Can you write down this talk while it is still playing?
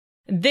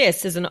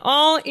This is an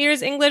All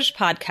Ears English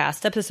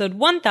podcast, episode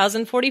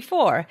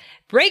 1044.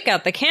 Break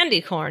out the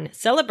candy corn.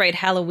 Celebrate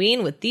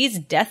Halloween with these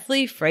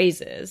deathly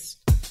phrases.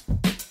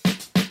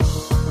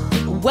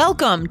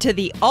 Welcome to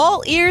the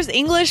All Ears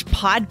English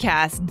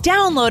podcast.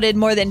 Downloaded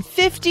more than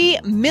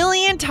 50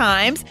 million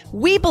times,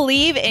 we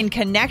believe in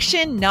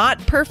connection, not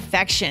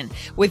perfection.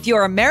 With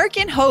your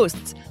American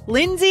hosts,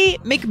 Lindsay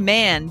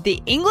McMahon,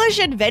 the English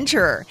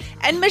adventurer,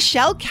 and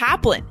Michelle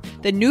Kaplan,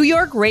 the New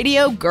York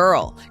radio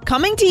girl,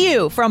 coming to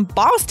you from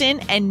Boston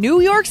and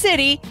New York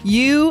City,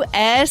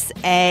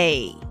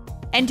 USA.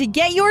 And to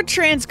get your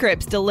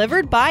transcripts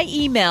delivered by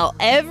email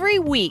every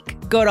week,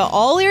 go to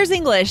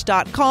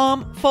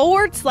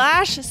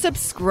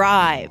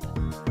allearsenglish.com/subscribe.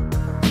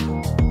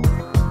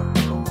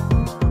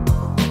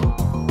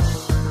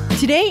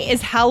 Today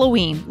is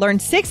Halloween. Learn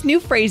 6 new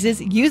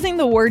phrases using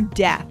the word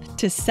death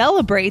to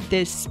celebrate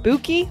this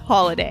spooky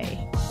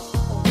holiday.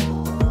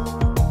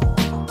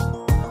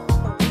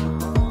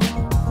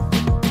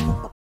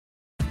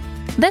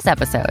 This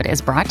episode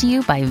is brought to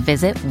you by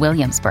Visit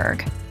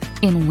Williamsburg.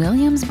 In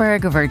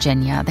Williamsburg,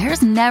 Virginia,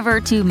 there's never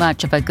too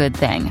much of a good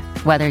thing.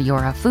 Whether you're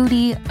a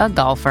foodie, a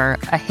golfer,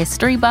 a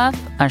history buff,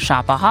 a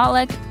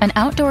shopaholic, an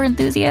outdoor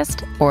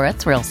enthusiast, or a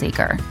thrill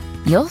seeker,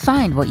 you'll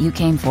find what you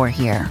came for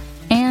here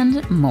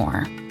and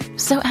more.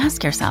 So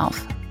ask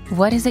yourself,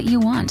 what is it you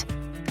want?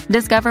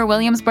 Discover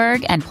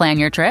Williamsburg and plan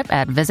your trip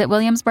at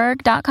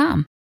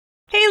visitwilliamsburg.com.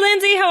 Hey,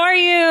 Lindsay, how are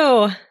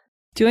you?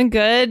 Doing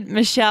good,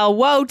 Michelle.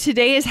 Whoa,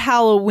 today is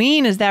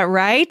Halloween. Is that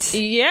right?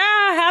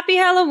 Yeah, happy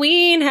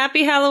Halloween.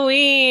 Happy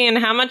Halloween.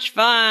 How much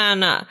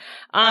fun.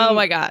 Oh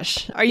my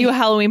gosh. Are you a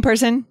Halloween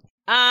person?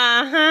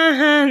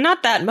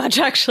 Not that much,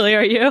 actually.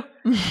 Are you?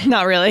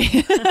 Not really.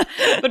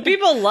 But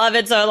people love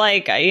it. So,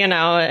 like, you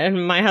know,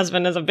 and my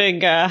husband is a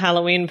big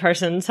Halloween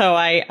person. So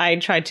I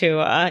try to,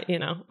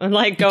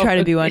 like go. Try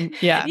to be one.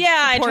 Yeah.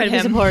 Yeah, I try to be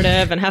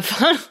supportive and have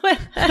fun with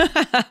it.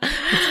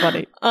 It's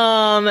funny.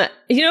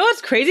 You know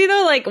what's crazy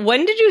though? Like,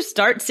 when did you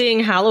start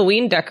seeing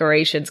Halloween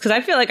decorations? Because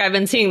I feel like I've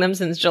been seeing them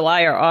since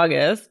July or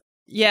August.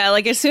 Yeah,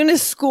 like as soon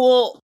as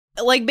school,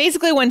 like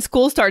basically when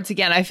school starts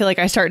again, I feel like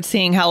I start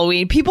seeing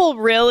Halloween. People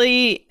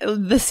really,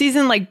 the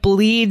season like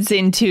bleeds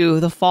into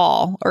the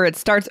fall or it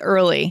starts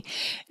early.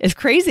 It's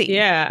crazy.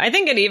 Yeah, I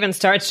think it even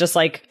starts just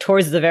like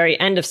towards the very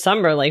end of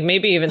summer, like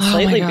maybe even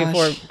slightly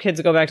before kids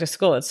go back to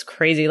school. It's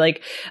crazy.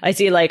 Like I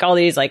see like all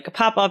these like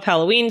pop-up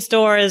Halloween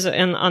stores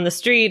and on the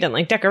street and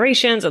like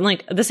decorations and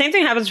like the same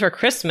thing happens for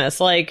Christmas.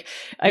 Like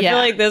I feel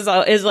like this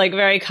is like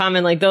very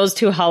common, like those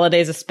two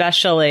holidays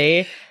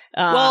especially.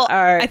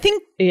 I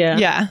think,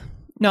 yeah.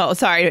 No,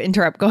 sorry to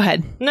interrupt. Go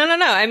ahead. No.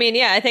 I mean,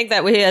 yeah, I think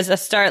that we as a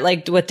start,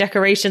 like with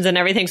decorations and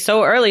everything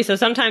so early. So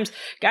sometimes,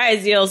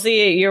 guys, you'll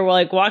see you're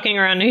like walking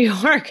around New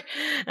York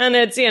and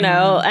it's,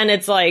 and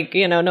it's like,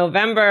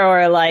 November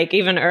or like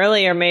even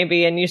earlier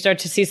maybe, and you start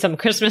to see some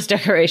Christmas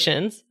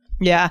decorations.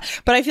 Yeah,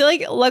 but I feel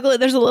like luckily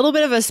there's a little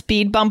bit of a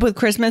speed bump with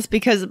Christmas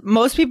because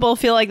most people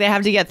feel like they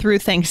have to get through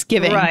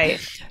Thanksgiving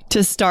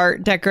to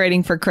start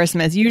decorating for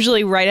Christmas.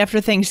 Usually right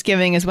after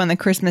Thanksgiving is when the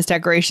Christmas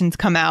decorations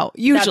come out.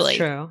 Usually.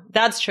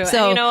 That's true. So,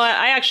 and you know what?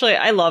 I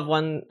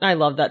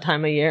love that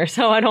time of year,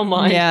 so I don't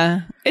mind.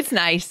 Yeah, it's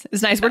nice.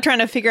 It's nice. We're trying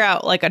to figure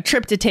out like a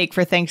trip to take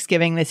for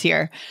Thanksgiving this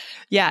year.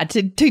 Yeah,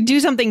 to do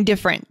something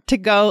different, to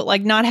go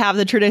like not have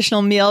the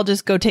traditional meal,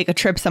 just go take a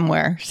trip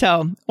somewhere.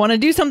 So want to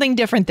do something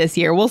different this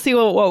year. We'll see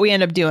what we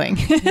end up doing.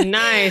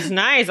 Nice.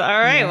 All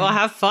right. Well,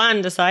 have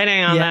fun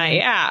deciding on that.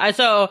 Yeah.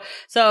 So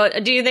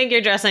do you think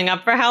you're dressing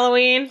up for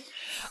Halloween?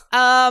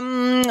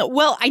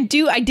 Well, I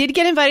did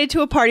get invited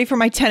to a party for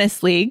my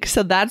tennis league,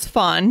 so that's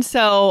fun.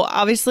 So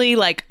obviously,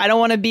 like, I don't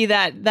want to be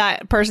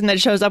that person that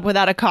shows up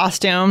without a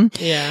costume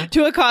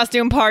to a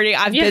costume party.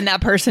 I've been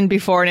that person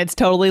before and it's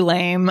totally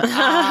lame.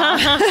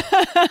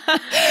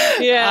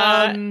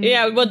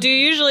 Yeah. Well, do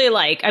you usually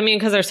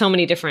because there's so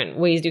many different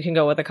ways you can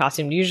go with a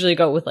costume. Do you usually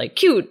go with like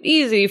cute,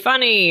 easy,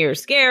 funny, or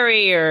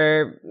scary,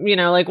 or,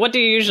 what do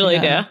you usually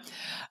do?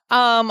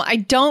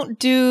 I don't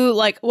do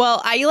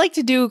I like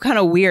to do kind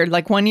of weird.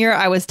 Like one year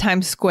I was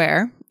Times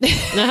Square.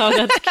 No,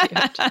 that's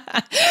cute.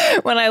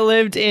 When I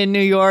lived in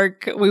New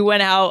York, we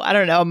went out, I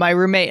don't know, my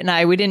roommate and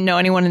I, we didn't know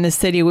anyone in the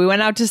city. We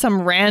went out to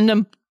some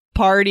random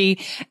party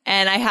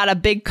and I had a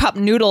big cup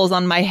noodles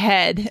on my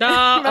head.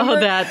 Oh,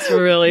 that's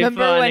really funny.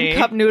 Remember when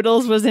Cup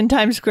Noodles was in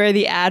Times Square,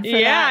 the ad for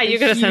that? Yeah, you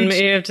gotta send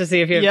me. You have to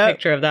see if you have a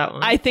picture of that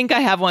one. I think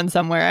I have one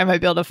somewhere. I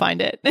might be able to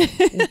find it.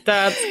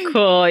 That's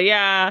cool.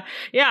 Yeah.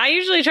 I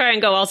usually try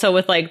and go also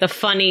with like the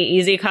funny,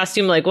 easy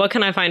costume. Like, what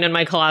can I find in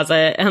my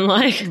closet? And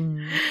like,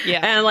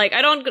 and like,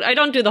 I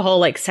don't do the whole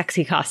like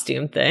sexy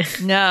costume thing.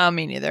 No,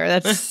 me neither.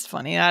 That's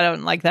funny. I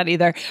don't like that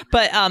either.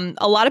 But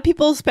a lot of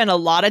people spend a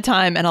lot of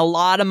time and a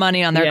lot of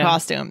money on their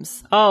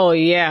costumes. Oh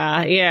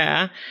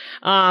yeah.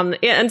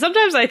 And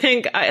sometimes I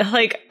think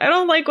I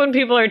don't like when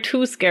people are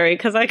too scary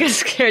because I get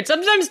scared.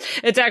 Sometimes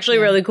it's actually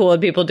really cool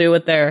what people do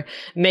with their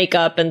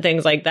makeup and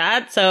things like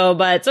that. So,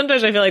 but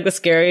sometimes I feel like the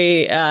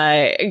scary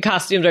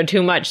costumes are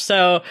too much.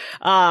 So,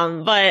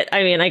 but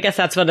I mean, I guess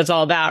that's what it's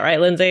all about,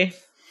 right, Lindsay?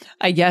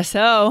 I guess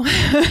so.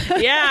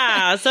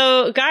 Yeah.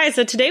 So guys,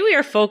 so today we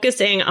are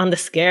focusing on the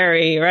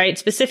scary, right?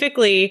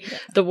 Specifically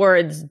the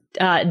words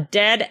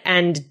dead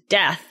and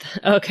death.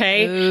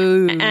 Okay.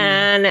 Ooh.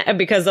 And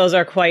because those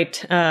are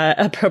quite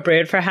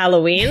appropriate for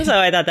Halloween. So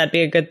I thought that'd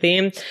be a good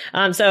theme.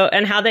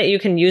 And how that you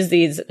can use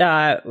these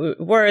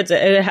words,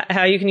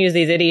 how you can use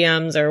these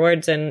idioms or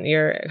words in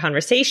your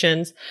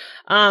conversations.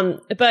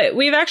 But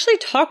we've actually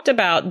talked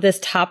about this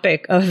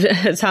topic of,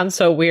 it sounds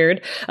so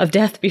weird, of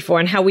death before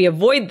and how we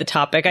avoid the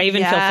topic. I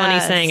even feel funny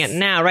saying it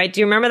now, right? Do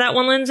you remember that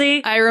one,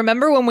 Lindsay? I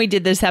remember when we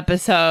did this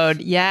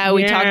episode. Yeah,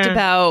 we talked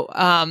about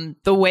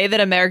the way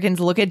that Americans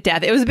look at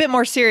death. It was a bit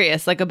more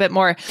serious, like a bit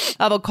more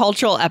of a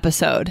cultural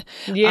episode.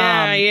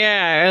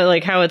 Yeah,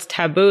 like how it's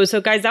taboo. So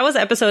guys, that was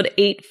episode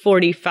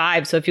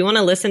 845. So if you want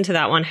to listen to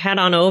that one, head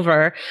on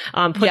over,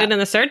 put it in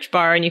the search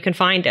bar and you can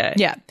find it.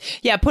 Yeah,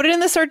 put it in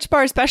the search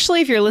bar,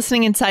 especially if you're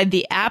listening inside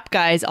the app,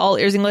 guys.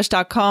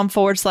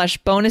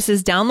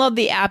 allearsenglish.com/bonuses. Download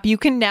the app. You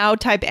can now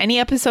type any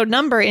episode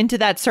number into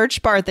that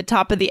search bar at the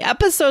top of the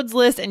episodes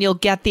list and you'll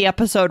get the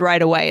episode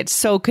right away. It's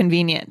so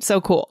convenient.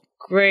 So cool.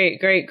 Great.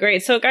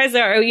 So guys,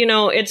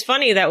 it's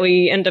funny that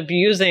we end up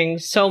using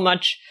so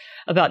much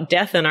about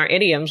death in our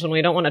idioms when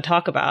we don't want to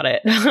talk about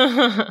it.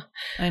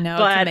 I know.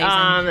 But, it's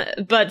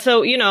amazing. But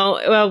so,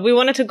 we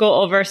wanted to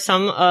go over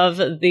some of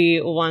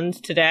the ones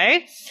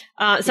today.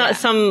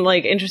 Some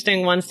like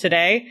interesting ones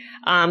today,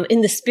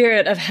 in the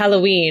spirit of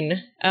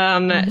Halloween.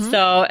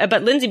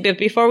 But Lindsay,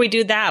 before we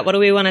do that, what do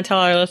we want to tell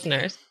our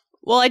listeners?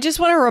 Well, I just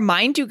want to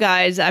remind you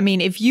guys, I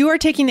mean, if you are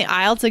taking the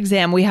IELTS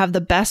exam, we have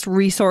the best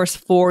resource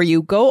for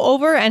you. Go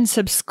over and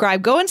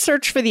subscribe. Go and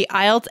search for the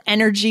IELTS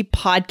Energy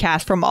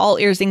podcast from All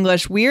Ears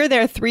English. We are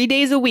there 3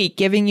 days a week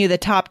giving you the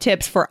top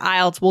tips for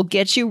IELTS. We'll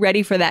get you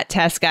ready for that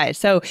test, guys.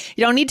 So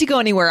you don't need to go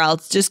anywhere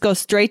else. Just go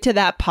straight to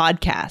that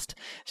podcast.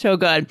 So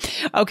good.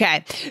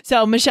 Okay.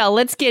 So Michelle,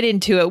 let's get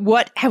into it.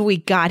 What have we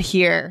got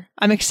here?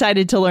 I'm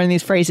excited to learn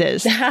these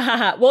phrases.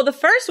 Well, the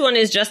first one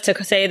is just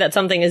to say that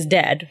something is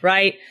dead,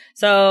 right?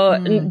 So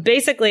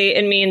basically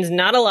it means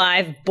not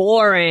alive,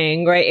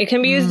 boring, right? It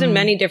can be used in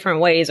many different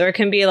ways, or it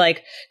can be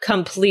like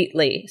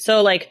completely.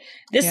 So like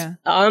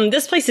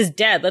this place is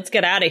dead. Let's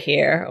get out of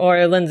here.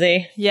 Or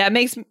Lindsay. Yeah, it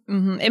makes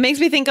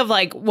me think of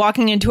like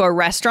walking into a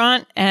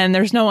restaurant and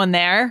there's no one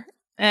there.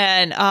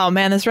 And oh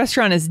man, this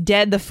restaurant is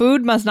dead. The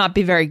food must not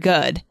be very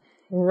good.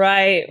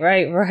 Right.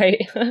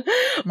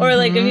 Or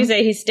like if you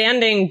say he's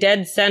standing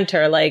dead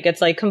center, like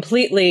it's like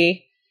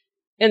completely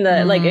in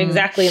the, like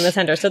exactly in the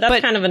center. So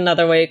that's kind of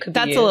another way it could be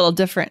used. A little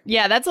different.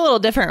 Yeah, that's a little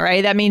different,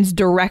 right? That means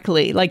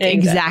directly, like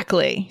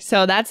exactly.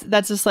 So that's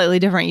a slightly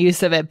different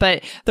use of it.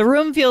 But the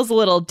room feels a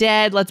little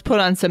dead. Let's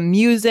put on some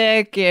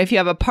music. If you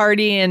have a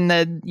party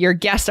and your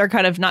guests are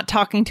kind of not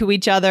talking to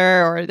each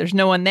other or there's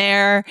no one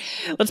there,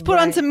 let's put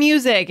on some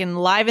music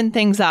and liven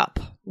things up.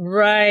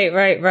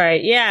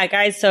 Right. Yeah,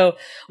 guys. So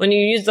when you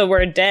use the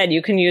word dead,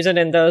 you can use it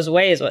in those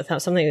ways with how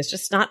something is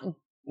just not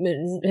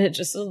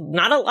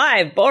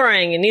alive,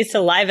 boring. It needs to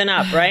liven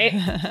up, right?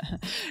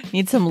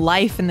 Need some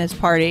life in this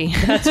party.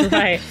 That's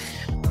right.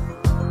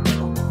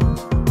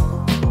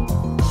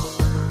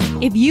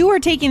 If you are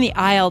taking the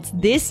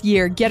IELTS this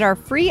year, get our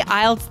free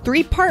IELTS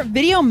 3-part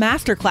video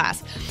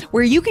masterclass,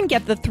 where you can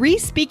get the 3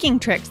 speaking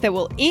tricks that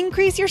will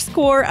increase your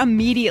score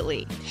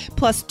immediately,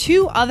 plus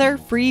 2 other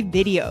free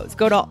videos.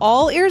 Go to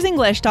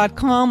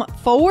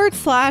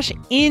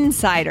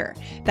allearsenglish.com/insider.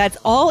 That's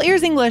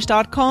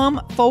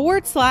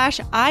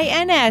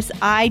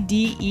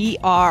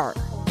allearsenglish.com/INSIDER.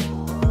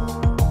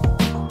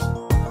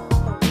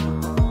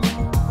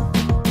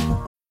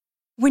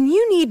 When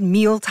you need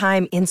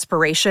mealtime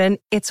inspiration,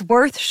 it's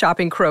worth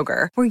shopping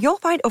Kroger, where you'll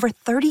find over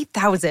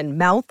 30,000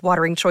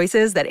 mouth-watering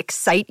choices that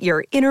excite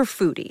your inner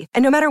foodie.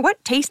 And no matter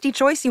what tasty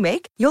choice you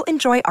make, you'll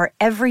enjoy our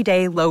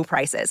everyday low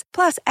prices,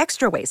 plus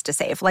extra ways to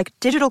save, like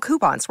digital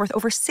coupons worth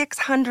over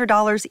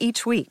 $600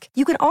 each week.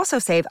 You can also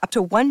save up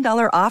to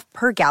 $1 off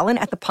per gallon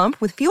at the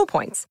pump with fuel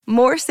points.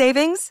 More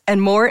savings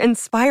and more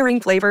inspiring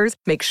flavors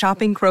make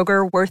shopping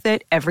Kroger worth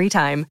it every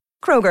time.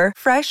 Kroger,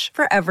 fresh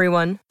for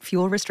everyone.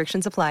 Fuel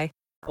restrictions apply.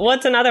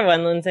 What's another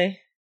one, Lindsay?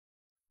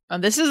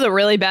 This is a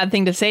really bad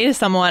thing to say to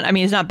someone. I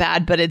mean, it's not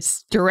bad, but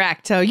it's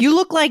direct. So you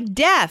look like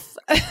death.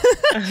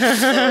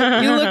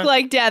 You look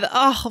like death.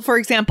 Oh, for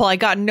example, I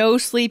got no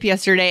sleep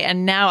yesterday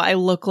and now I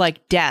look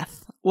like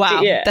death.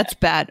 Wow, that's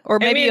bad. Or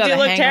maybe you have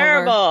a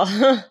hangover. Look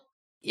terrible.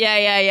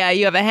 Yeah.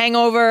 You have a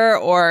hangover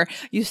or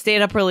you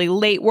stayed up really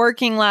late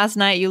working last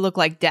night. You look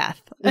like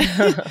death.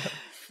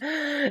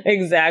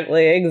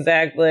 Exactly.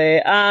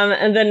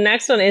 And the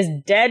next one is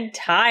dead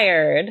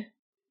tired.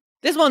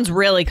 This one's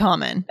really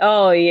common.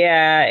 Oh,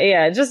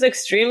 yeah. Just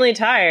extremely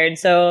tired.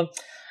 So,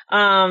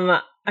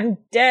 I'm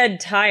dead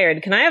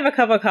tired. Can I have a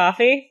cup of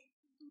coffee?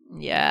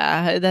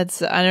 Yeah,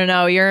 I don't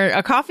know. You're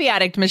a coffee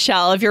addict,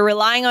 Michelle, if you're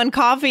relying on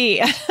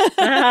coffee.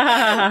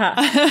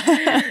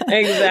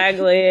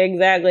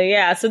 Exactly.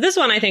 Yeah. So this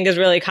one I think is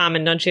really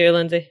common, don't you,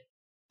 Lindsay?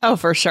 Oh,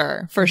 for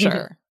sure.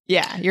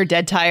 Yeah, you're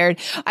dead tired.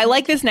 I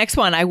like this next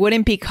one. I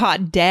wouldn't be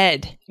caught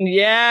dead.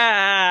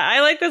 Yeah,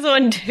 I like this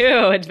one too.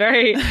 It's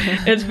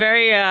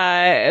very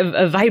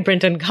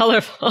vibrant and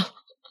colorful.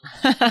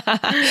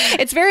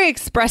 It's very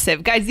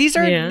expressive. Guys,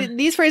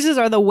 these phrases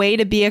are the way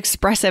to be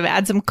expressive.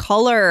 Add some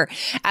color,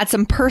 add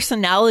some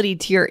personality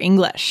to your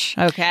English,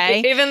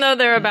 okay? Even though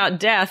they're about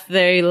death,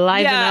 they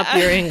liven up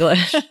your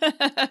English.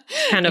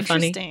 Kind of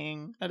funny.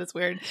 Interesting. That is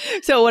weird.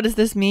 So what does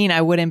this mean?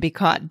 I wouldn't be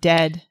caught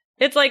dead.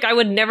 It's like I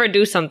would never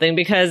do something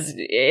because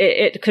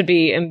it could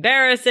be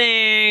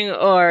embarrassing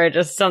or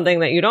just something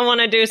that you don't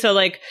want to do. So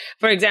like,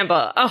 for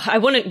example, I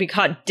wouldn't be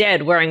caught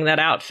dead wearing that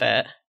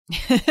outfit.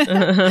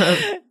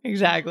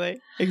 Exactly.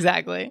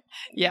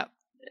 Yep.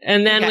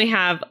 And then we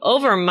have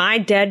over my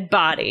dead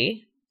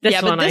body. This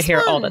one I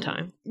hear all the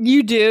time.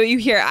 You do. You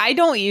hear. I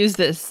don't use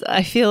this.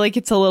 I feel like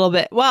it's a little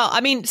bit. Well,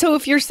 I mean, so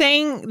if you're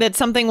saying that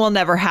something will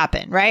never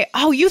happen, right?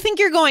 Oh, you think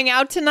you're going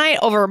out tonight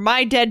over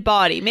my dead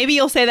body? Maybe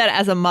you'll say that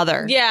as a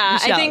mother. Yeah,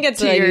 Michelle, I think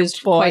it's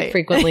used quite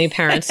frequently,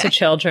 parents to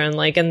children,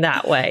 like in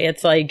that way.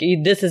 It's like,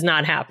 this is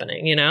not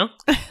happening, you know?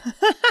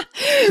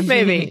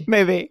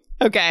 Maybe.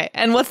 Okay.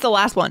 And what's the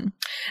last one?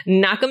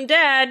 Knock 'em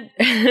dead.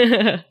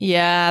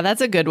 Yeah, that's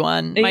a good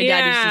one. My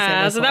dad used to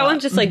say this. So that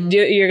one's just like,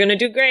 you're going to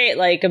do great.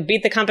 Like,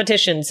 beat the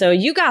competition. So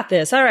you got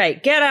this. All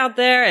right. Get out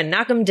there and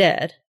knock 'em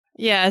dead.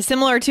 Yeah.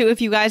 Similar to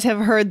if you guys have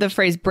heard the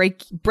phrase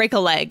break a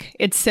leg.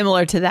 It's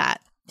similar to that.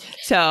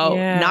 So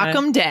knock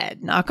 'em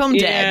dead. Knock 'em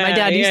dead. My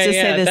dad used to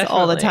say this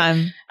all the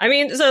time. I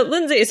mean, so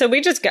Lindsay, we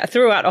just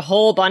threw out a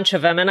whole bunch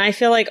of them, and I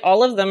feel like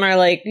all of them are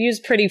like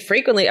used pretty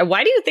frequently.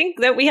 Why do you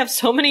think that we have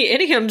so many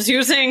idioms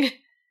using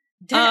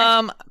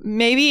dead?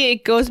 Maybe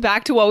it goes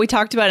back to what we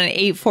talked about in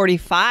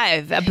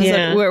 845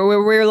 episode where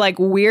we're like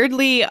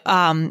weirdly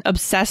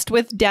obsessed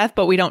with death,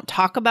 but we don't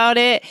talk about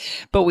it,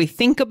 but we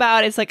think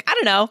about it. It's like, I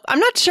don't know. I'm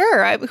not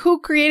sure who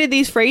created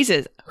these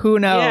phrases. Who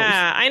knows?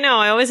 Yeah, I know.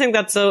 I always think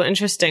that's so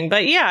interesting.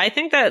 But yeah, I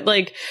think that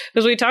like,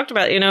 because we talked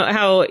about,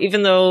 how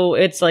even though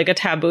it's like a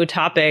taboo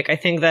topic, I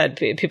think that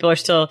people are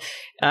still,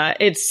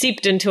 it's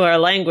seeped into our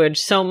language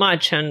so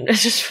much. And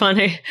it's just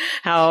funny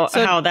how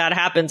that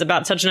happens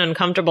about such an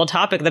uncomfortable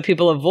topic that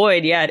people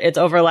avoid, yet it's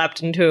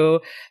overlapped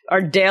into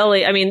our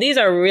daily. I mean, these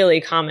are really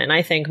common,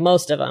 I think,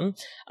 most of them.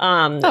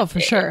 For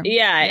sure.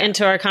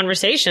 Into our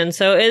conversation.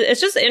 So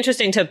it's just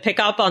interesting to pick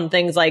up on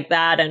things like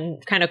that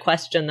and kind of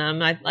question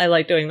them. I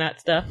like doing that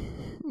stuff.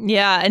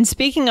 Yeah. And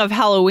speaking of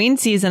Halloween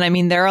season, I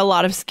mean, there are a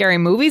lot of scary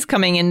movies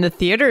coming in the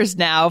theaters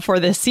now for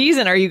this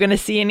season. Are you going to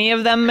see any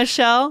of them,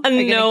 Michelle?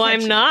 No,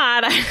 I'm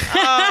not.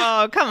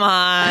 Oh, come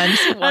on.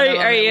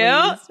 Are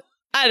you?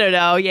 I don't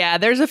know. Yeah,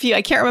 there's a few.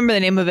 I can't remember the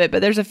name of it,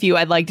 but there's a few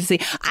I'd like to see.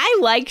 I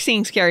like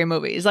seeing scary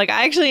movies. Like,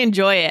 I actually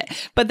enjoy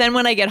it. But then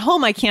when I get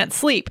home, I can't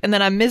sleep. And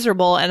then I'm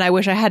miserable and I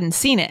wish I hadn't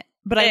seen it.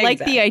 But I like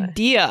the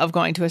idea of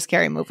going to a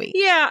scary movie.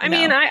 Yeah, I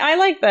mean, I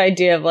like the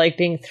idea of like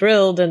being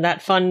thrilled and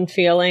that fun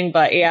feeling.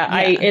 But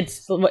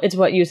it's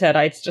what you said.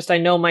 It's just, I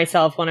know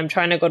myself when I'm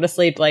trying to go to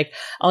sleep, like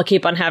I'll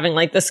keep on having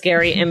like the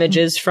scary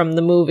images from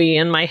the movie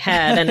in my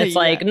head. And it's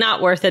like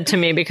not worth it to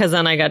me because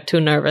then I got too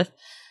nervous.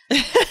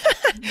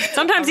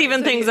 Sometimes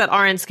even things that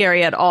aren't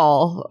scary at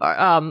all,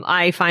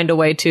 I find a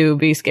way to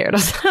be scared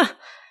of.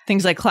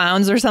 Things like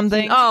clowns or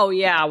something? Oh,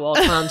 yeah. Well,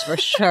 clowns for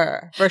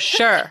sure. For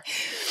sure.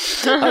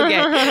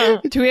 Okay.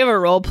 Do we have a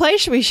role play?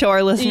 Should we show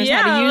our listeners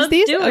how to use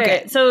these? Do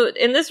it. So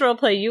in this role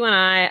play, you and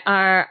I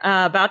are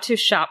about to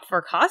shop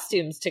for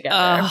costumes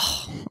together.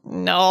 Oh,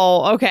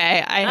 no.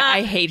 Okay.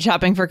 I hate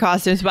shopping for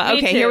costumes, but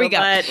okay, here we go.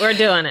 But we're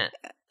doing it.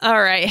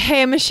 All right.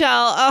 Hey,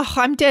 Michelle. Oh,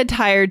 I'm dead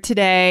tired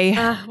today.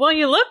 Well,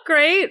 you look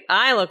great.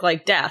 I look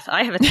like death.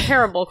 I have a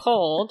terrible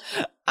cold.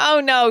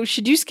 Oh, no.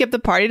 Should you skip the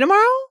party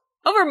tomorrow?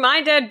 Over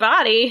my dead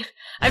body.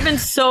 I've been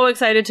so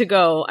excited to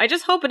go. I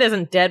just hope it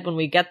isn't dead when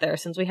we get there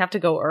since we have to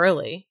go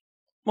early.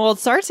 Well, it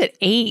starts at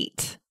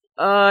 8.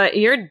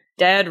 You're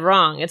dead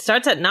wrong. It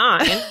starts at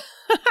 9.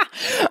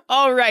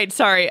 Oh, right.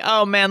 Sorry.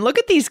 Oh, man. Look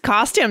at these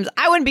costumes.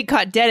 I wouldn't be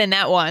caught dead in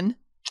that one.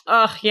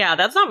 Oh, yeah.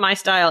 That's not my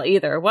style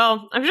either.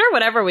 Well, I'm sure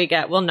whatever we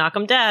get, we'll knock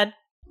them dead.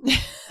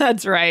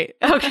 That's right.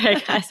 Okay,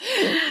 guys.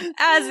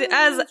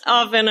 As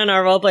often in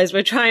our role plays,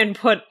 we try and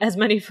put as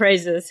many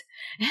phrases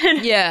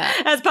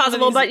as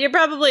possible. But you're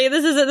probably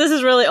this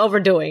is really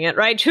overdoing it,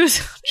 right?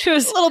 Choose a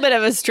little bit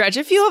of a stretch.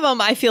 A few of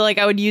them, I feel like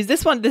I would use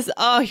this one.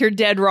 You're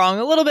dead wrong.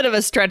 A little bit of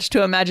a stretch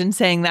to imagine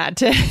saying that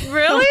to.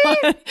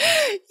 Really?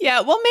 Yeah.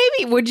 Well,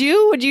 maybe would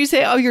you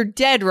say, oh, you're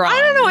dead wrong? I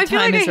don't know. I feel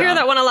like I hear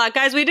that one a lot,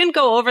 guys. We didn't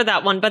go over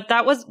that one, but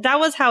that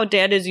was how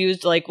dead is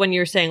used, like when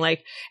you're saying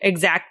like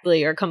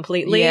exactly or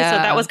completely. Yeah. So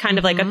that was kind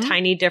of like a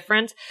tiny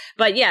difference.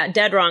 But yeah,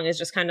 dead wrong is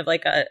just kind of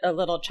like a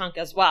little chunk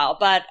as well.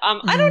 But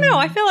I don't know.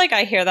 I feel like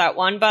I hear that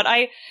one, but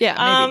I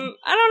don't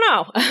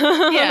know.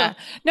 Yeah.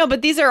 No,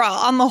 but these are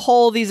on the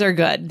whole, these are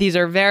good. These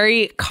are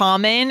very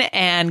common,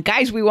 and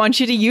guys, we want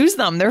you to use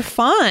them. They're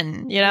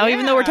fun.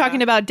 Even though we're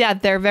talking about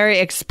death, they're very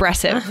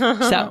expressive.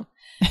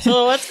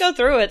 So let's go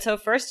through it. So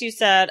first you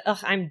said,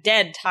 I'm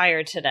dead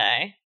tired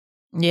today.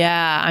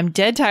 Yeah, I'm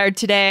dead tired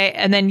today.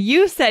 And then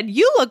you said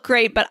you look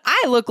great, but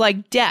I look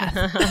like death.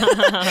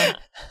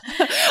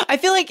 I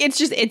feel like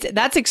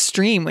that's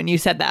extreme when you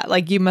said that.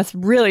 Like you must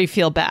really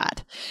feel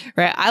bad,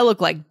 right? I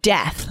look like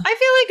death. I feel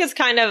like it's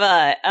kind of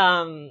a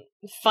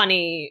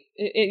funny,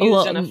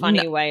 used in a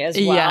funny way as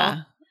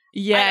well.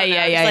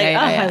 Yeah.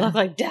 I look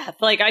like death.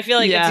 Like I feel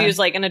like it's used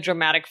like in a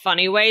dramatic,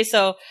 funny way.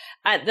 So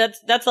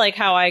that's like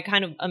how I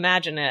kind of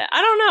imagine it.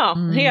 I don't know.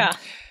 Yeah.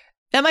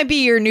 That might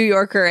be your New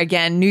Yorker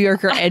again, New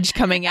Yorker edge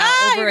coming out.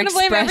 Over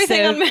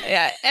expressive.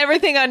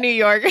 Everything on New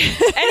York.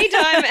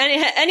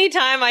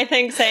 Anytime I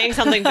think saying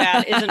something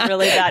bad isn't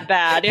really that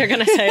bad, you're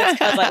gonna say it's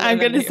because I'm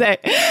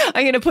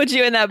gonna put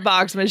you in that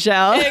box,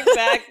 Michelle.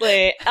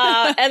 Exactly.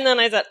 And then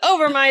I said,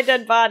 over my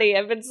dead body.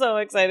 I've been so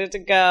excited to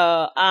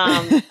go.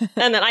 And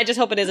then I just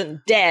hope it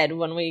isn't dead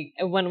when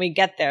we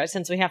get there,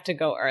 since we have to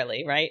go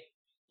early, right?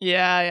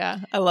 Yeah.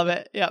 I love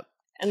it. Yep.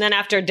 And then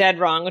after dead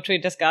wrong, which we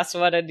discussed,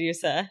 what did you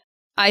say?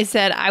 I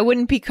said I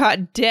wouldn't be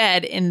caught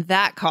dead in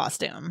that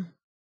costume.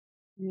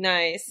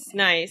 Nice.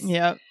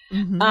 Yep.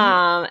 Mm-hmm.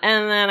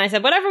 And then I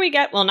said, whatever we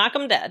get, we'll knock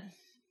them dead.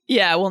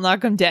 Yeah, we'll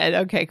knock them dead.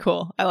 Okay,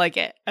 cool. I like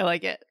it.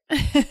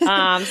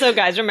 So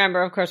guys,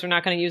 remember, of course, we're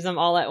not going to use them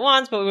all at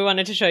once, but we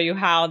wanted to show you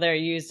how they're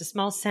used, a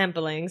small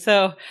sampling.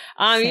 So,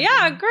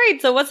 yeah,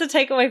 great. So what's the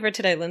takeaway for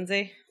today,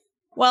 Lindsay?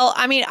 Well,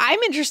 I mean, I'm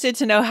interested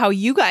to know how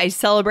you guys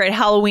celebrate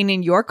Halloween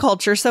in your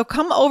culture. So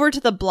come over to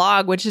the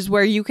blog, which is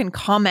where you can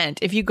comment.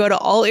 If you go to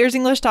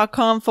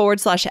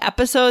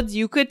allearsenglish.com/episodes,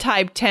 you could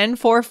type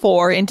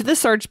 1044 into the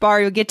search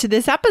bar. You'll get to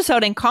this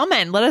episode and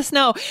comment. Let us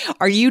know.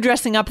 Are you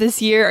dressing up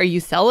this year? Are you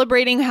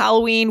celebrating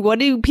Halloween? What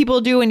do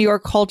people do in your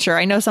culture?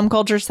 I know some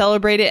cultures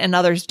celebrate it and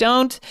others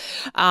don't.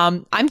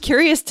 I'm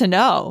curious to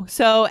know.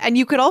 So, and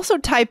you could also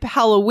type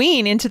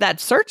Halloween into that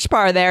search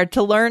bar there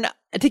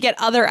to get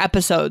other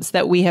episodes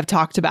that we have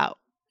talked about.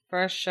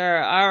 For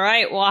sure. All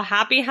right. Well,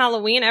 happy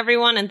Halloween,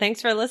 everyone, and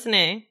thanks for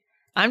listening.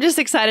 I'm just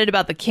excited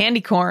about the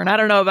candy corn. I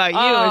don't know about you,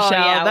 Michelle.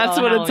 Yeah, that's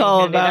what Halloween it's all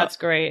candy, about. That's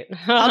great.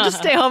 I'll just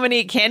stay home and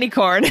eat candy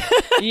corn.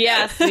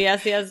 Yes.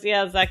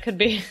 That could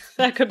be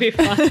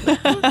fun.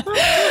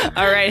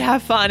 All right.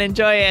 Have fun.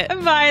 Enjoy it.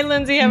 Bye,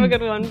 Lindsay. Have a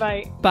good one.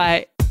 Bye.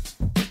 Bye.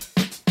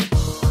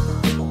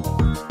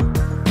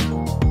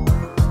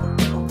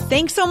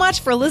 Thanks so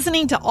much for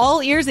listening to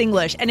All Ears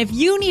English. And if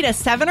you need a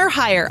 7 or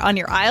higher on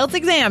your IELTS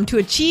exam to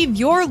achieve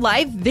your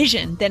life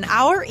vision, then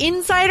our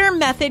Insider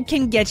Method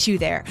can get you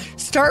there.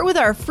 Start with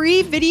our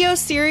free video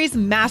series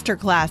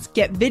masterclass.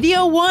 Get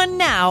video 1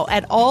 now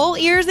at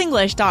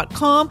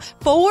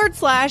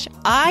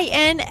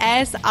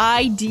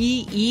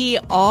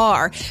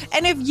allearsenglish.com/INSIDER.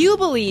 And if you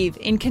believe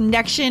in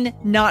connection,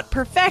 not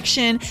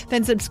perfection,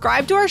 then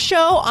subscribe to our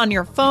show on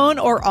your phone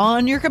or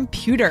on your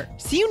computer.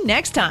 See you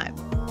next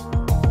time.